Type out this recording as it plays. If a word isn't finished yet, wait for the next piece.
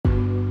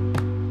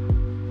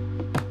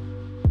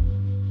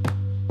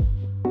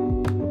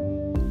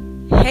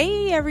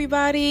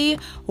everybody.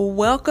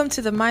 Welcome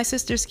to the My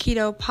Sister's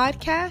Keto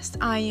podcast.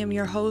 I am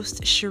your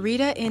host,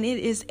 Sharita, and it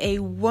is a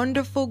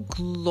wonderful,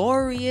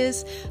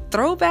 glorious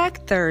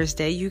Throwback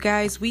Thursday. You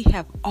guys, we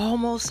have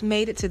almost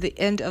made it to the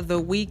end of the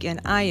week, and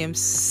I am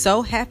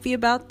so happy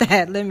about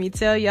that. Let me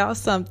tell y'all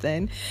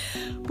something.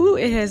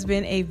 It has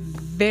been a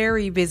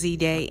very busy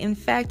day. In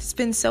fact, it's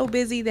been so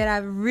busy that I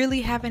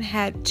really haven't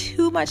had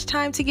too much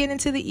time to get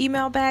into the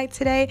email bag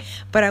today,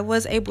 but I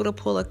was able to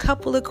pull a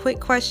couple of quick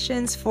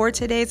questions for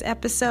today's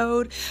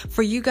episode.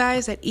 For you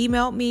guys that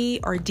emailed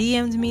me or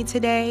DM'd me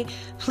today,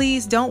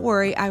 please don't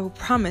worry. I will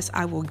promise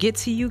I will get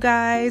to you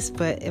guys,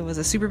 but it was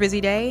a super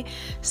busy day.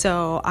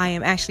 So I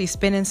am actually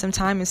spending some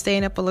time and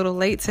staying up a little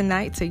late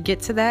tonight to get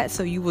to that.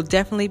 So you will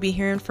definitely be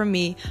hearing from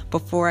me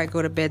before I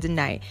go to bed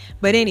tonight.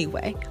 But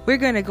anyway, we're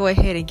going to go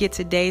ahead and get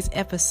today's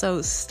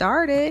episode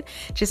started.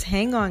 Just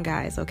hang on,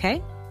 guys,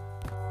 okay?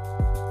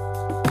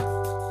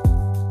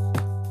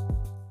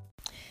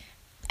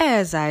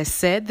 As I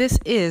said, this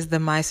is the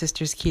My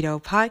Sister's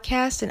Keto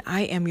podcast, and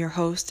I am your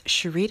host,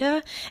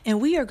 Sharita, and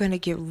we are going to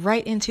get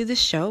right into the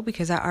show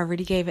because I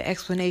already gave an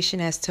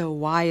explanation as to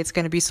why it's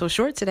going to be so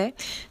short today.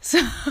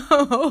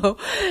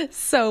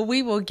 So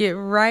we will get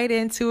right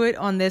into it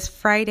on this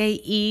Friday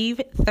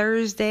Eve,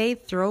 Thursday,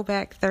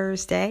 Throwback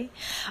Thursday.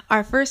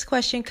 Our first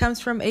question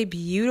comes from a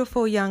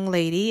beautiful young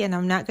lady, and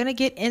I'm not going to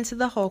get into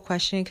the whole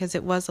question because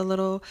it was a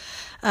little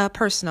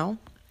personal.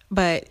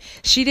 But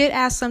she did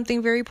ask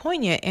something very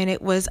poignant, and it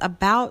was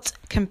about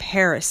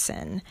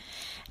comparison.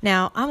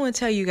 Now, I'm going to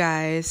tell you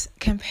guys,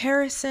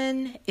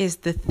 comparison is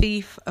the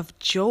thief of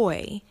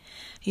joy.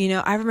 You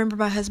know, I remember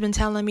my husband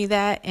telling me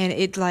that, and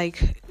it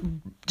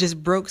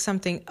just broke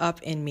something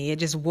up in me. It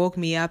just woke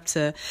me up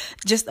to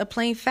just a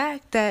plain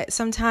fact that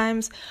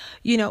sometimes,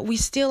 you know, we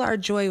steal our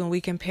joy when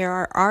we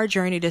compare our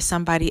journey to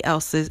somebody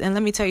else's. And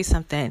let me tell you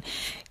something.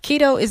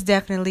 Keto is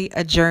definitely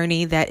a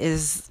journey that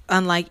is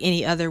unlike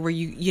any other where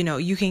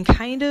you can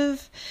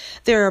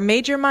there are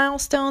major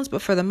milestones,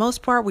 but for the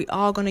most part, we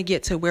all going to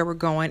get to where we're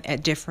going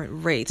at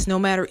different rates. No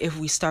matter if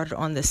we started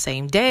on the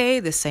same day,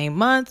 the same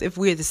month, if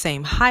we're the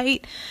same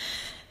height,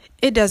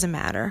 it doesn't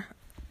matter.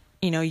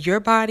 You know, your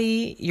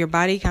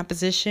body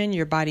composition,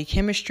 your body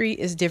chemistry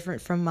is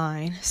different from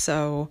mine.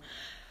 So,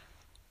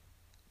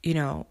 you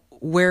know,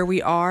 where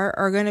we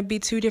are going to be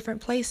two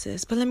different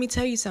places. But let me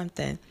tell you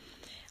something.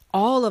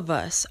 All of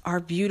us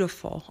are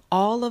beautiful.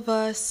 All of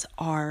us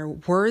are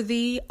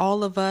worthy.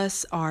 All of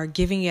us are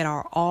giving it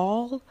our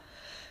all.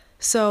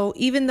 So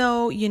even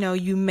though,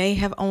 you may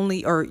have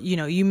only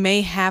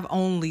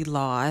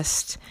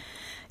lost,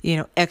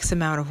 X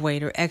amount of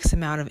weight or X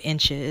amount of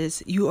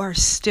inches, you are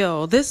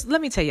still this.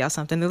 Let me tell y'all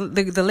something.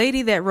 The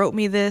lady that wrote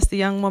me this, the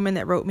young woman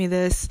that wrote me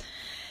this,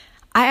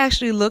 I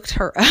actually looked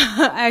her.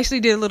 I actually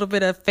did a little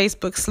bit of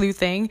Facebook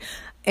sleuthing,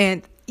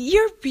 and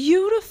you're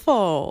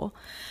beautiful.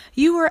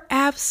 You were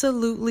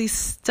absolutely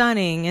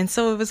stunning. And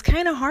so it was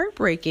kind of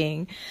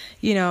heartbreaking,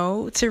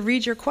 to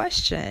read your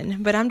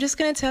question. But I'm just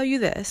going to tell you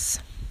this.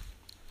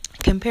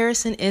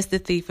 Comparison is the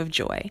thief of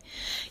joy.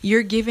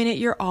 You're giving it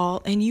your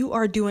all, and you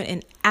are doing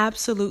an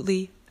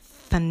absolutely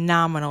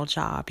phenomenal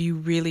job. You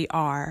really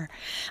are.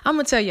 I'm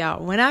going to tell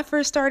y'all, when I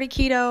first started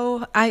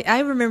keto,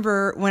 I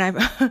remember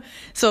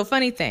so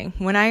funny thing,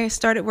 when I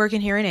started working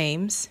here in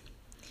Ames,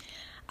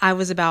 I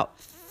was about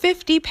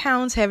 50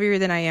 pounds heavier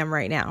than I am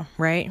right now,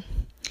 right?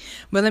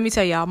 But let me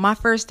tell y'all, my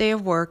first day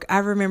of work, I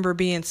remember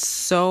being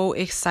so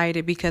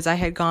excited because I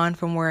had gone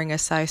from wearing a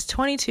size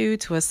 22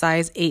 to a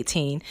size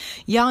 18.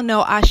 Y'all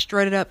know I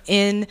strutted up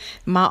in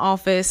my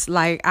office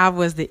like I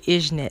was the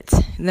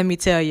Iznit. Let me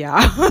tell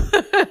y'all.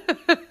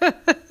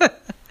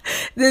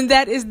 Then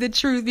that is the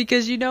truth,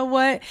 because you know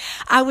what?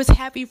 I was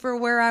happy for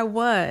where I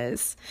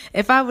was.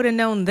 If I would have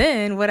known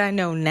then what I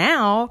know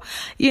now,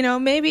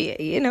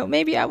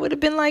 maybe I would have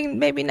been like,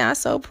 maybe not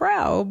so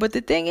proud. But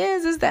the thing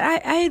is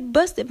that I had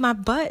busted my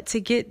butt to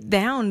get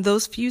down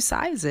those few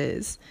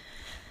sizes.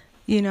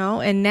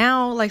 And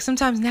now,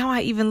 sometimes now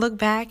I even look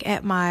back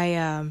at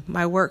my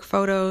my work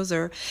photos,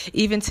 or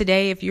even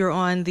today, if you're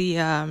on the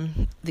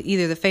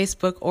either the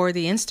Facebook or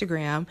the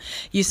Instagram,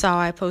 you saw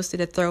I posted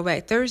a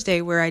Throwback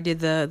Thursday where I did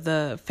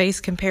the face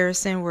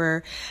comparison,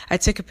 where I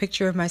took a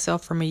picture of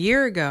myself from a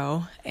year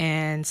ago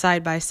and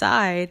side by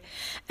side,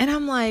 and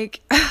I'm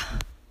like,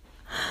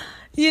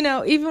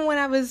 even when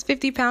I was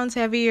 50 pounds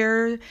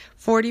heavier,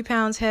 40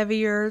 pounds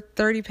heavier,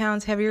 30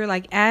 pounds heavier,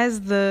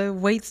 as the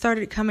weight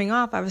started coming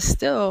off, I was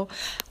still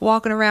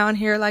walking around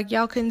here like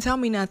y'all couldn't tell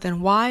me nothing.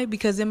 Why?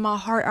 Because in my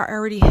heart, I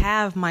already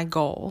have my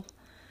goal.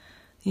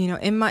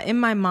 In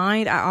my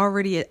mind, I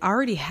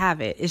already have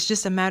it. It's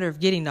just a matter of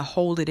getting to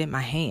hold it in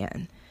my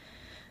hand.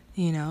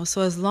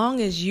 So as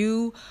long as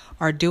you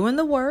are doing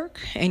the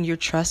work and you're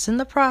trusting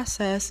the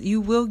process,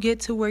 you will get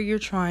to where you're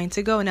trying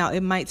to go. Now,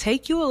 it might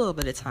take you a little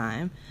bit of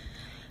time.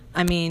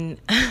 I mean,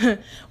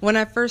 when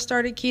I first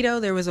started keto,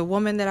 there was a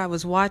woman that I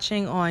was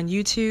watching on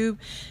YouTube.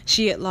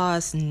 She had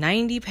lost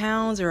 90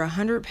 pounds or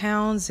 100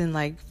 pounds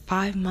in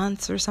 5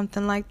 months or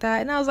something like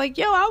that. And I was like,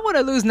 I want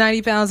to lose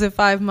 90 pounds in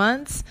 5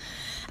 months.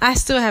 I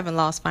still haven't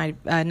lost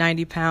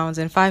 90 pounds,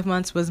 and 5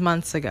 months was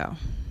months ago.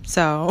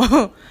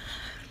 So,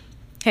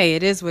 hey,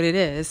 it is what it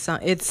is. So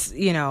it's,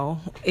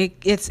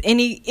 it's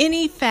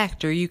any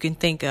factor you can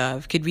think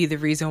of could be the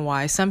reason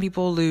why some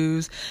people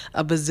lose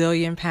a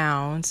bazillion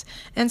pounds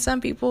and some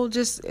people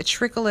just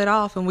trickle it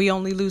off and we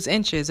only lose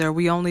inches or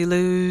we only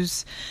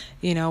lose,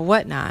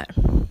 whatnot.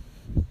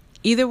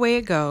 Either way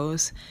it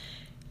goes,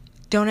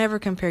 don't ever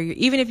compare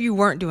even if you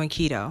weren't doing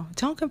keto,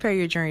 don't compare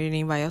your journey to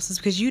anybody else's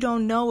because you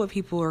don't know what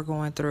people are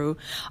going through.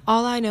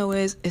 All I know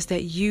is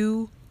that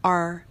you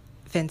are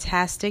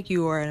fantastic.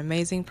 You are an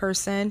amazing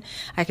person.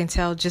 I can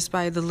tell just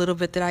by the little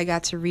bit that I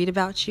got to read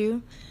about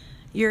you.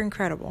 You're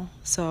incredible.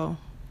 So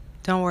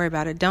don't worry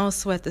about it. Don't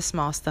sweat the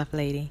small stuff,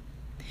 lady.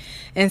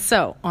 And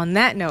so on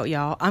that note,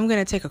 y'all, I'm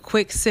going to take a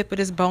quick sip of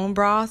this bone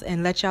broth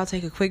and let y'all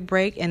take a quick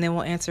break. And then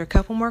we'll answer a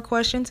couple more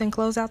questions and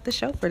close out the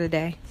show for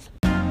today.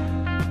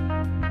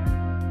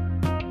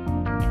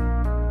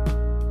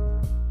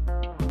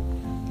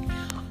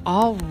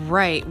 All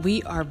right,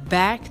 we are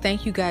back.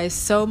 Thank you guys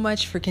so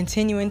much for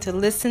continuing to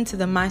listen to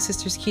the My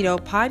Sister's Keto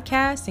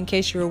podcast. In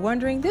case you were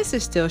wondering, this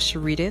is still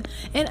Sharita,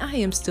 and I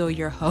am still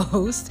your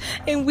host.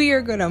 And we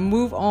are going to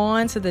move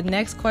on to the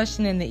next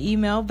question in the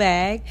email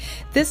bag.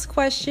 This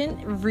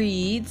question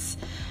reads,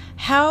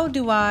 how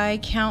do I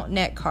count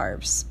net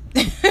carbs?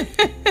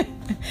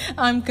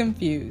 I'm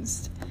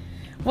confused.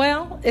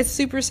 Well, it's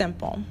super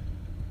simple.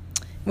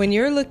 When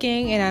you're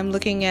looking, and I'm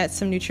looking at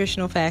some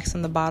nutritional facts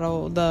on the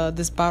bottle,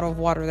 this bottle of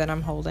water that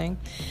I'm holding.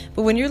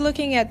 But when you're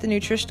looking at the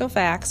nutritional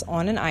facts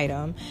on an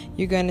item,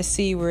 you're going to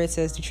see where it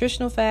says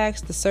nutritional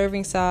facts, the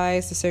serving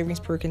size, the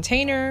servings per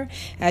container.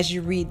 As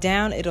you read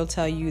down, it'll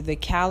tell you the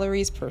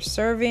calories per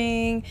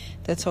serving,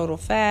 the total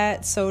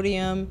fat,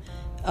 sodium,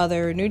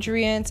 other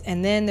nutrients.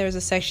 And then there's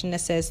a section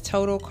that says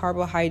total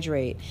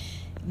carbohydrate.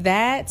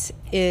 That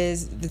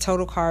is the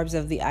total carbs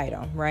of the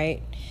item,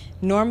 right?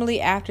 Normally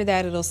after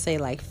that, it'll say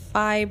like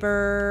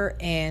fiber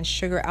and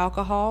sugar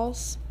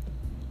alcohols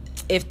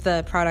if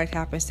the product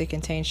happens to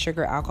contain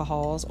sugar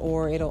alcohols,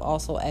 or it'll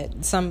also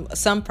add some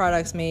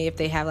products may, if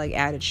they have like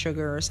added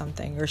sugar or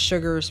something, or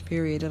sugars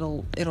period,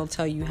 it'll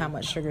tell you how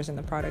much sugar's in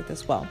the product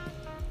as well.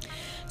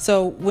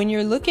 So when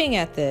you're looking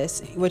at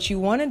this, what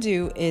you want to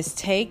do is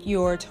take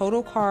your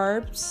total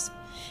carbs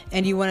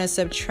and you want to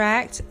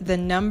subtract the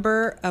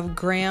number of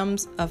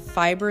grams of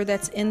fiber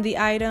that's in the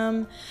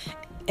item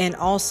and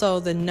also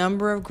the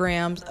number of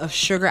grams of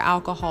sugar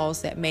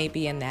alcohols that may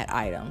be in that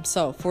item.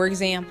 So, for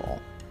example,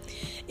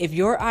 if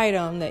your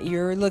item that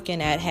you're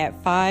looking at had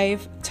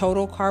 5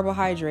 total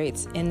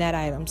carbohydrates in that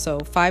item, so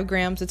 5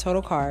 grams of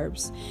total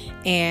carbs,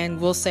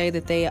 and we'll say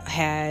that they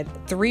had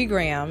 3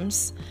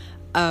 grams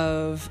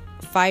of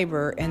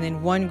fiber and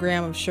then 1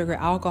 gram of sugar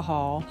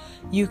alcohol,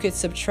 you could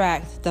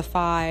subtract the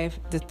 3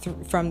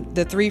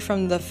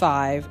 from the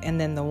 5 and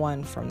then the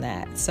 1 from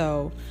that.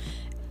 So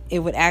it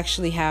would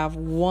actually have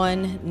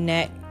 1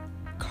 net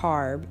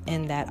carb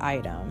in that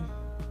item.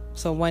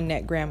 So 1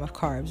 net gram of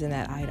carbs in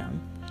that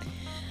item.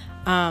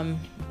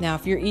 Now,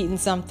 if you're eating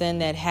something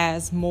that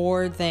has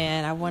more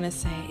than, I want to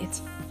say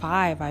it's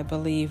 5, I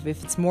believe.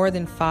 If it's more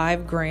than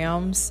 5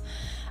 grams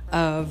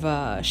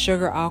of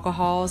sugar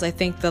alcohols, I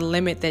think the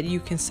limit that you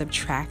can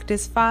subtract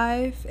is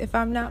 5, if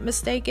I'm not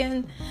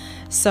mistaken.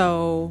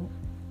 So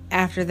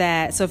after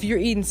that, so if you're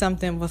eating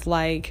something with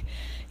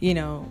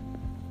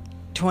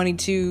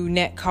 22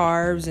 net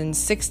carbs and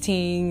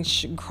 16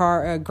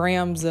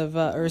 grams of,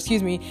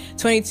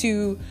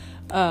 22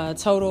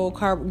 total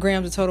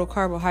grams of total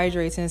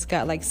carbohydrates, and it's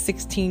got like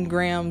 16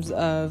 grams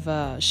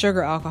of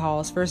sugar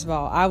alcohols. First of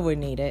all, I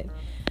wouldn't eat it.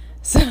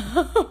 So,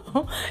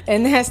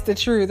 and that's the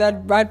truth.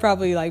 I'd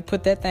probably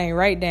put that thing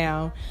right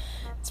down.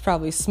 It's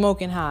probably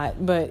smoking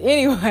hot. But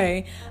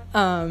anyway,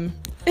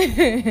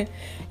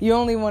 you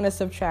only want to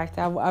subtract.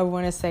 I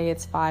want to say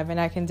it's 5, and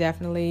I can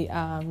definitely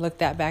look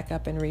that back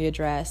up and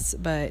readdress.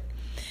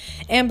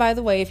 And by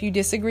the way, if you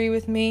disagree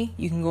with me,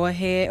 you can go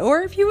ahead,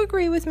 or if you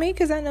agree with me,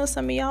 because I know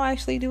some of y'all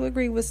actually do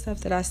agree with stuff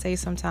that I say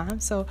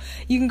sometimes. So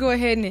you can go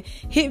ahead and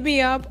hit me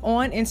up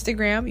on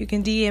Instagram. You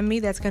can DM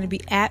me. That's going to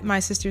be at My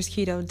Sister's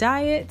Keto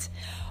Diet.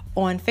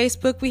 On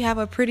Facebook, we have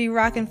a pretty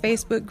rockin'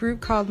 Facebook group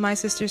called My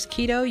Sister's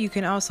Keto. You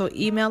can also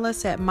email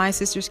us at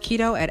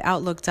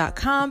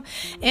mysistersketo@outlook.com.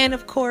 And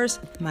of course,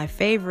 my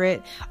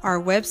favorite,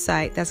 our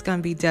website, that's going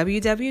to be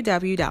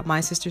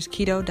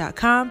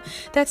www.mysistersketo.com.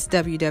 That's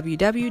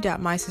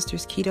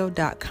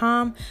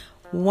www.mysistersketo.com.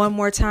 One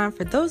more time,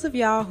 for those of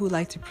y'all who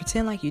like to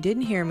pretend like you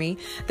didn't hear me,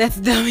 that's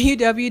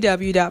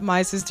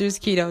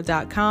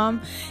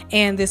www.mysistersketo.com.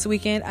 And this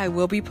weekend, I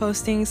will be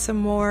posting some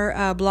more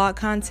blog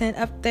content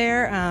up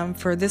there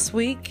for this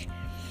week.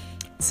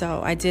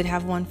 So I did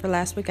have one for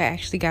last week. I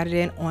actually got it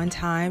in on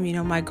time.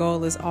 My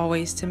goal is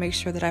always to make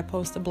sure that I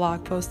post a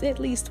blog post at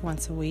least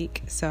once a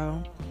week.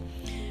 So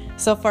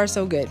far,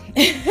 so good.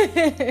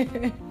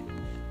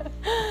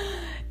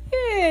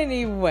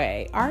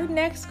 Anyway, our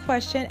next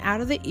question out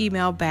of the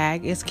email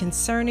bag is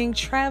concerning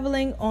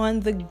traveling on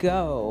the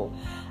go.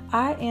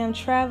 I am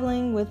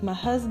traveling with my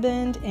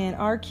husband and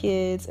our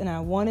kids, and I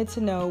wanted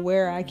to know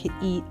where I could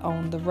eat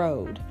on the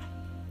road.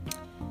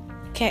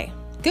 Okay,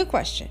 good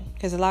question,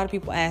 because a lot of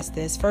people ask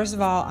this. First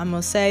of all, I'm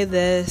going to say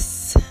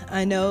this.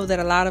 I know that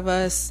a lot of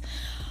us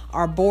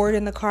are bored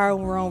in the car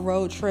when we're on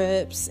road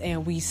trips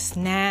and we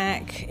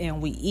snack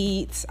and we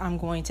eat. I'm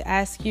going to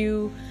ask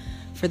you,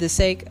 for the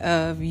sake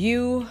of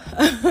you,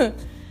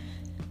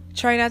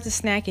 try not to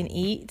snack and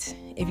eat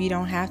if you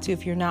don't have to.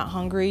 If you're not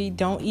hungry,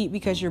 don't eat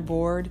because you're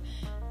bored.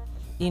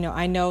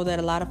 I know that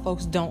a lot of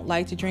folks don't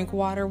like to drink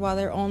water while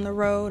they're on the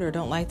road, or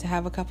don't like to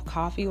have a cup of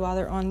coffee while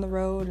they're on the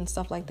road and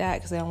stuff like that,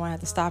 because they don't want to have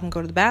to stop and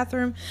go to the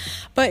bathroom.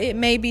 But it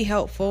may be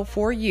helpful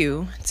for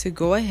you to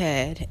go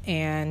ahead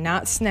and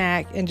not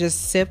snack and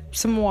just sip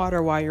some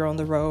water while you're on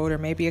the road, or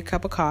maybe a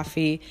cup of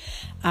coffee.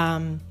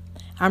 I'm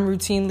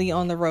routinely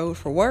on the road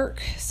for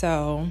work,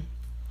 so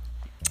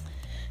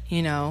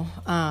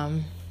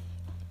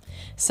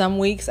some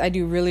weeks I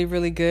do really,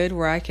 really good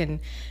where I can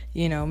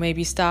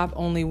maybe stop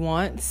only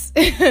once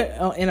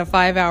in a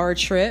 5-hour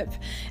trip.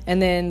 And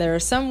then there are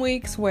some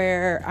weeks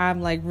where I'm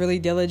like really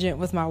diligent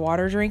with my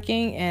water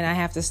drinking and I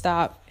have to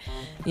stop,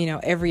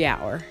 every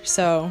hour.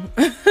 So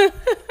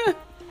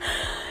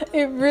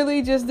it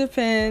really just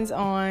depends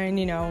on,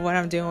 what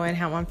I'm doing,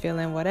 how I'm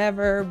feeling,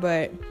 whatever.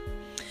 But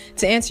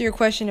to answer your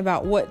question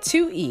about what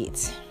to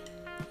eat,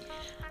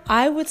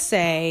 I would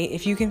say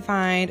if you can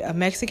find a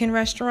Mexican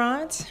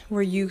restaurant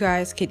where you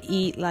guys could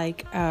eat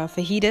like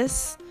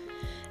fajitas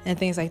and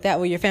things like that,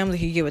 where your family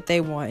can get what they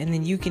want and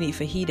then you can eat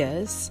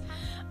fajitas.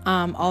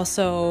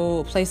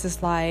 Also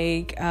places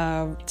like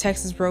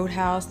Texas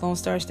Roadhouse, Lone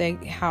Star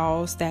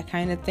Steakhouse, that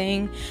kind of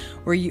thing,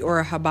 or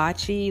a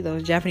hibachi,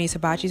 those Japanese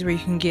hibachis where you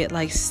can get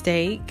like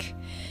steak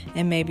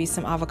and maybe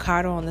some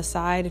avocado on the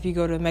side. If you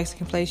go to a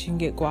Mexican place, you can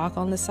get guac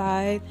on the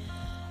side.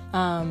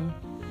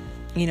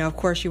 Of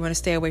course, you want to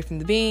stay away from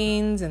the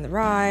beans and the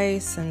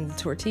rice and the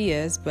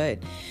tortillas, but,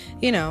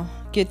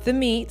 get the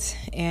meat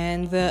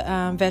and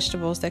the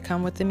vegetables that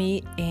come with the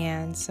meat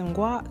and some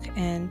guac,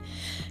 and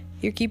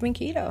you're keeping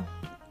keto.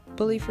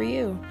 Bully for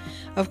you.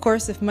 Of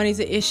course, if money's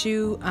an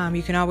issue,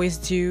 you can always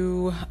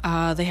do,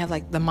 they have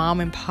like the mom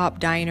and pop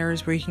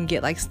diners where you can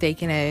get like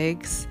steak and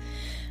eggs.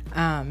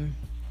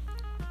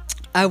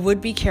 I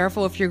would be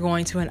careful if you're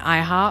going to an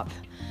IHOP.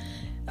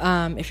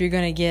 If you're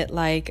going to get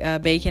like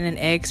bacon and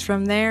eggs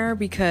from there,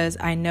 because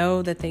I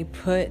know that they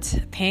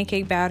put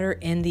pancake batter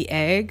in the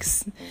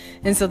eggs.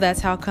 And so that's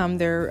how come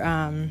their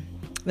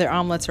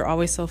omelets are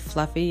always so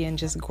fluffy and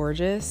just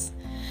gorgeous.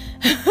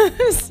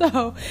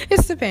 So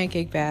it's the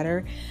pancake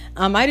batter.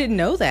 I didn't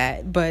know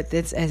that, but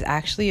it's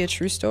actually a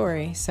true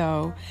story.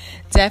 So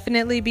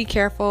definitely be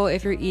careful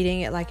if you're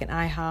eating at like an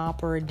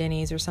IHOP or a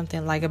Denny's or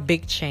something like a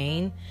big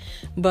chain.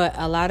 But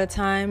a lot of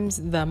times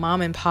the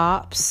mom and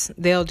pops,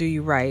 they'll do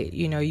you right.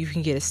 You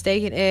can get a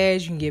steak and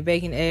eggs, you can get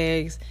bacon,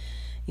 eggs,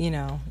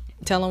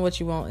 tell them what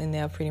you want and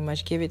they'll pretty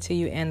much give it to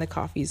you. And the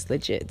coffee's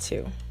legit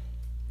too.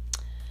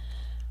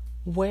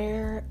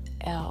 Where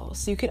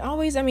else? You can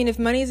always, if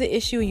money is an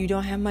issue and you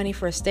don't have money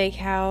for a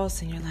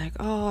steakhouse and you're like,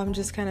 oh, I'm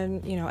just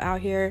kind of,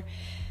 out here,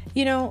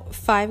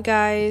 Five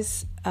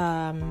Guys,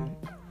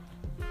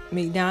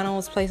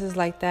 McDonald's, places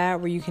like that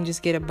where you can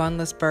just get a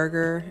bunless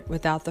burger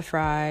without the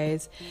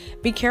fries.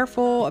 Be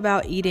careful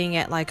about eating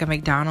at like a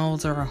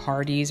McDonald's or a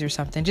Hardee's or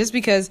something, just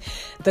because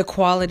the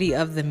quality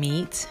of the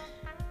meat,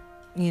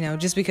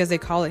 just because they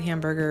call it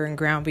hamburger and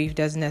ground beef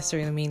doesn't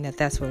necessarily mean that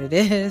that's what it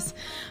is.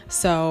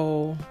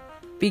 So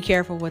be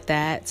careful with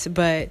that.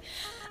 But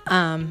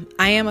I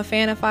am a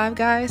fan of Five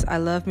Guys. I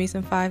love me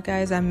some Five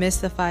Guys. I miss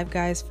the Five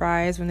Guys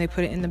fries when they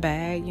put it in the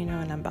bag, and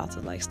I'm about to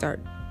like start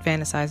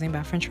fantasizing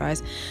about French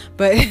fries.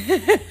 But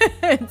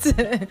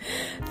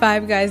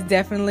Five Guys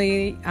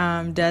definitely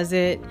does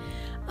it.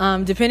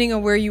 Depending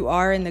on where you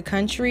are in the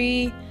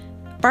country,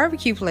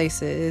 barbecue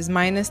places,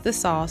 minus the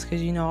sauce,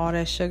 because all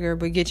that sugar,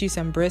 but get you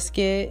some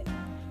brisket.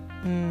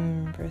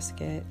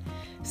 Brisket.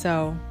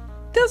 So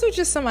those are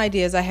just some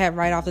ideas I had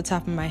right off the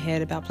top of my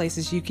head about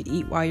places you could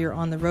eat while you're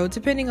on the road,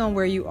 depending on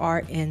where you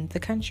are in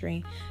the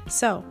country.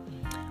 So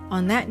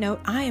on that note,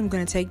 I am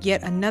going to take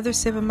yet another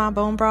sip of my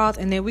bone broth,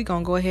 and then we're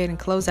going to go ahead and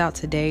close out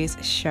today's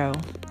show.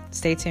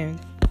 Stay tuned.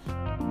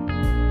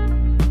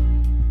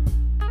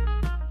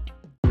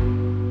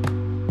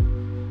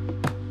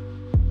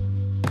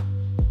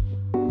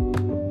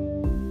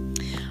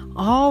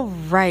 All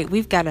right,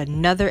 we've got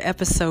another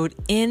episode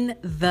in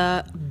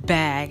the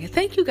bag.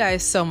 Thank you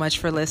guys so much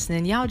for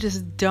listening. Y'all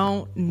just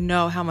don't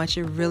know how much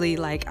it really,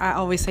 I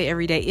always say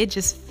every day, it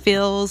just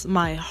fills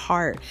my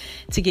heart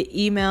to get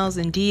emails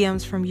and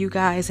DMs from you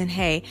guys. And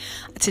hey,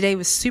 today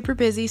was super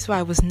busy, so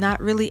I was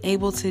not really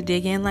able to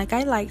dig in like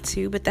I like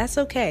to, but that's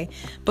okay.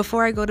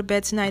 Before I go to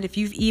bed tonight, if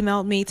you've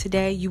emailed me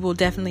today, you will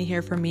definitely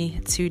hear from me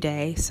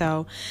today.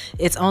 So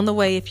it's on the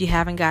way if you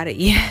haven't got it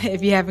yet,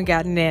 if you haven't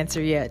gotten an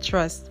answer yet,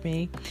 trust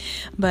me.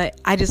 But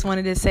I just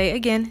wanted to say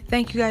again,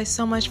 thank you guys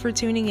so much for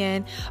tuning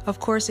in. Of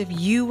course, if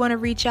you want to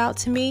reach out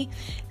to me,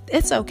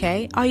 it's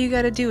okay. All you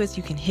got to do is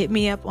you can hit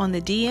me up on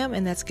the DM,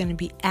 and that's going to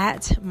be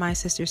at My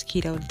Sister's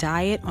Keto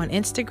Diet on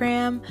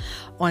Instagram.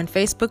 On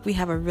Facebook, we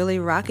have a really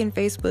rockin'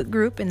 Facebook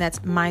group, and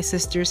that's My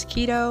Sister's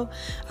Keto.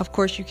 Of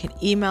course, you can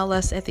email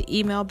us at the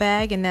email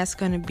bag, and that's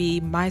going to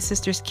be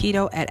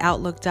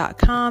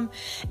mysistersketo@outlook.com.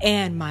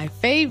 And my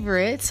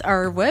favorites,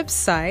 our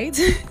website,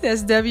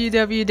 that's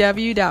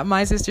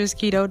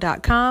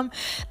www.mysistersketo.com.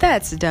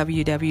 That's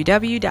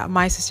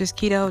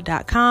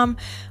www.mysistersketo.com.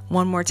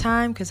 One more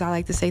time, because I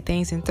like to say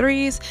things in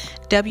threes.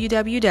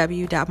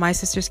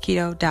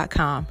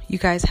 www.mysistersketo.com. You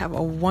guys have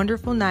a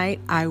wonderful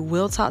night. I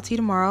will talk to you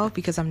tomorrow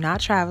because I'm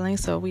not traveling,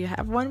 so we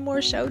have one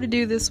more show to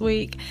do this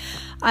week.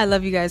 I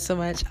love you guys so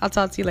much. I'll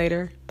talk to you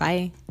later.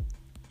 Bye.